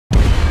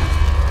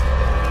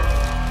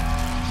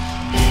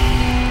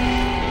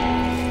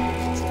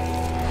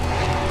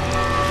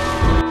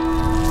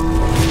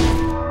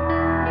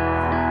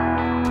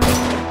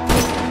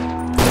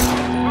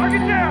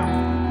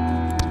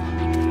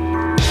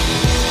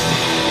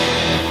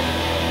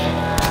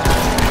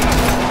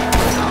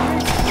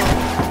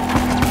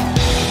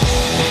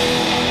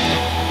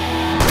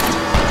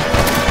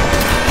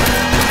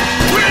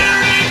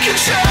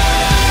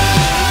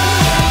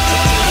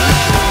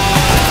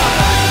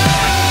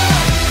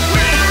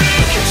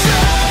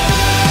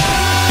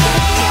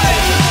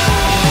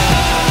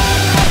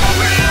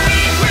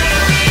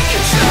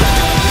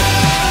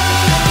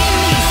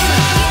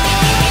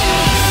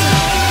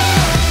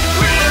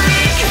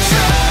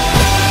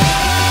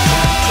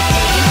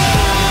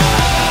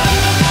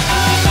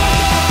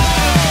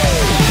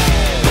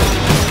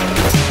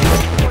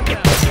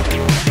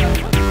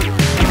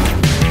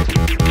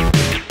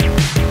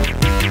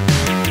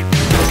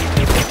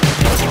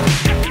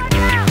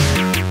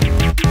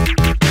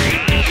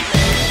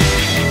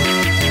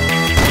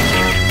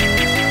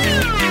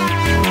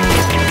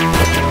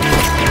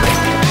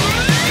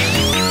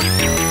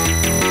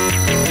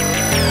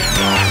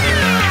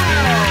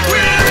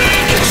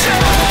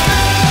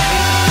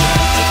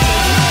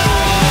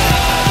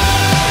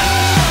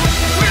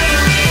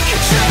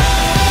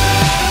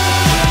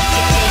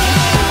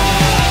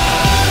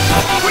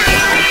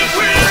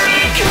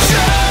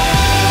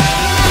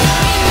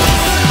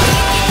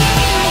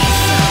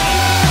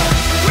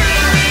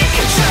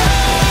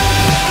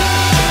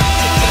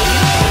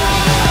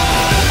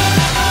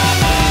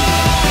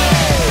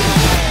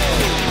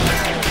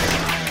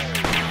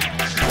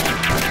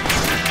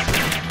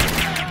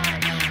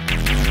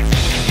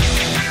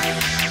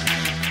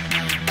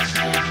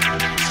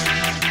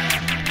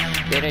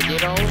Did I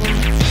get all of them?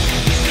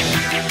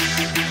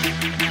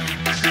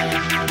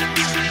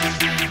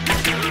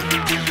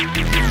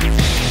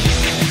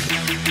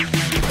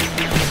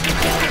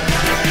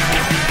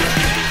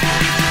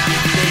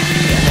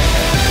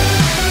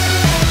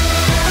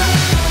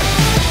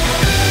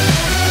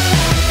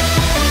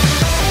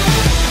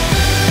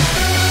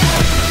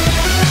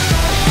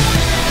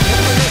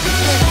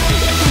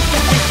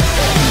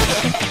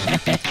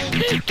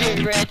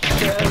 Good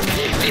retro,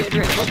 good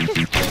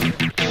retro.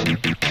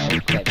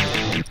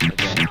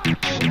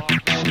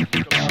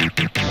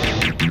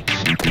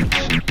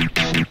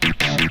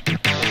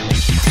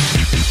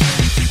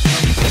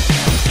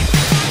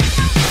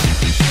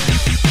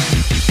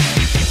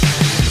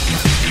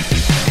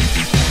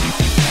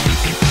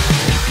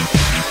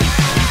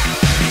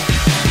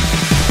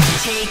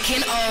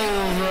 Taking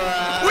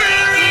over.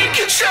 We're in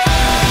control.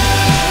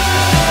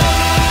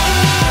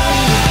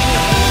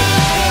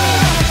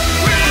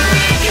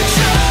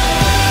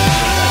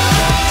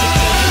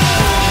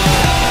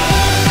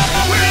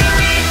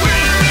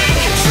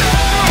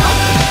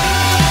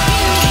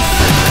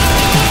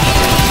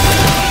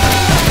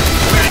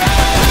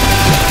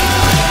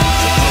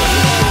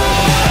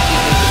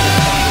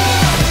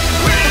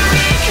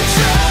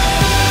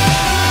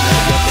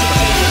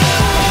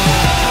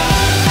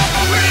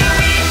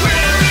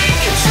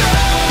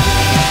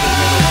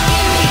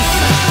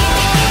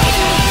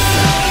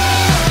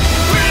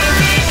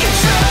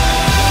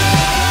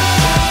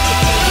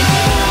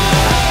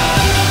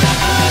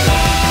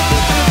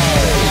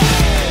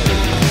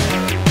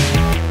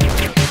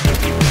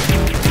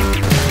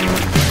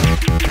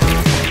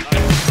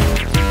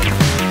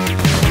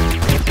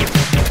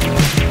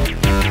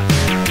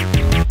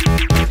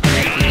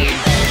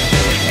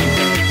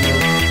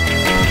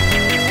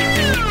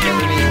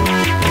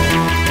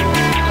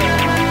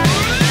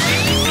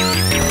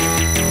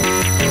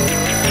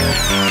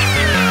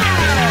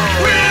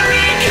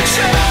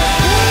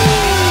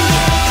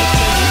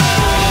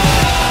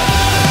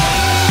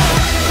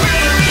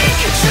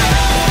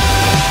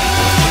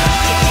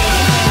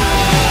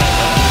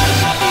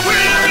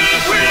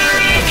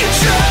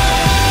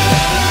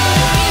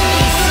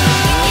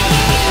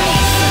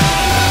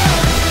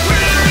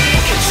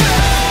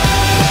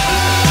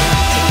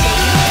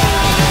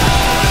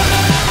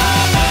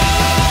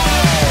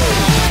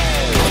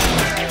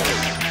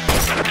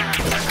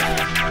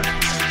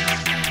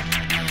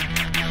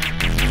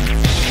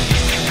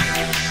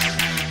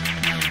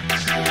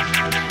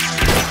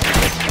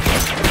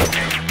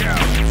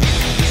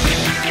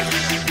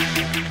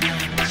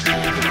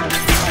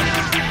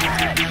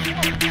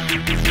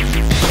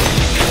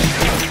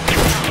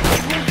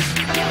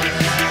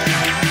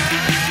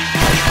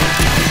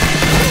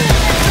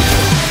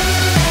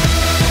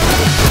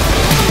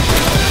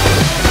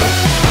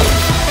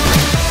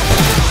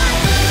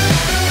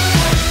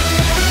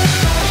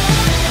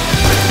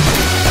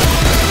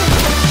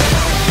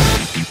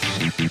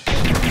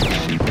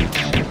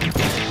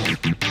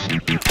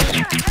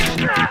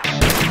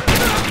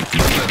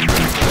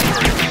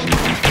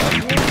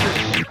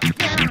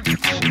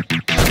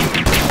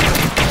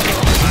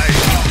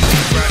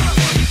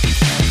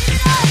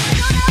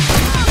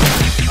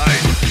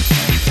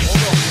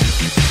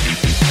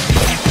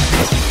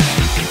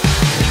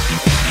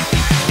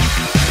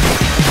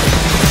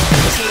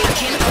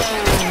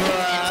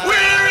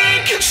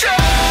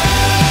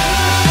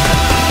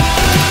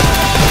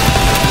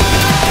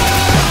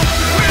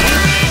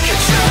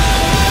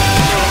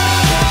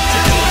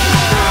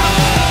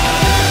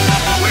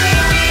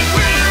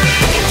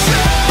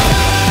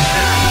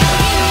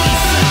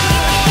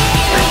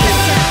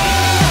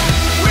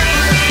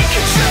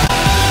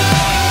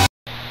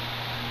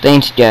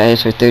 Thanks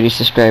guys for 30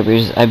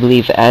 subscribers. I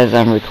believe as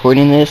I'm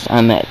recording this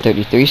I'm at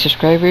 33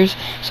 subscribers,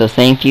 so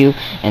thank you.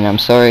 And I'm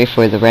sorry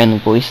for the random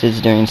voices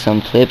during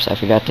some clips. I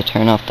forgot to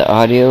turn off the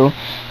audio,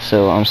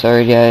 so I'm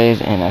sorry guys,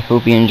 and I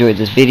hope you enjoyed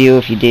this video.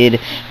 If you did,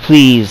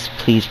 please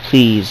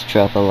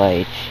drop a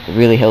like. It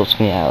really helps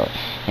me out.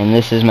 And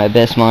this is my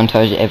best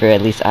montage ever,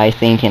 at least I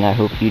think, and I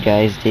hope you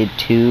guys did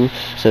too.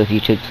 So if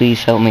you could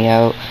please help me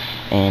out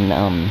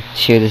and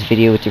share this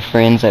video with your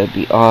friends, that would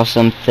be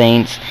awesome.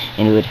 Thanks,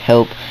 and it would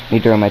help me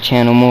grow my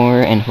channel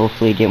more and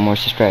hopefully get more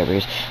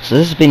subscribers. So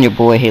this has been your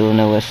boy Halo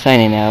Noah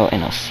signing out,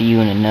 and I'll see you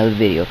in another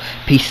video.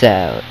 Peace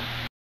out.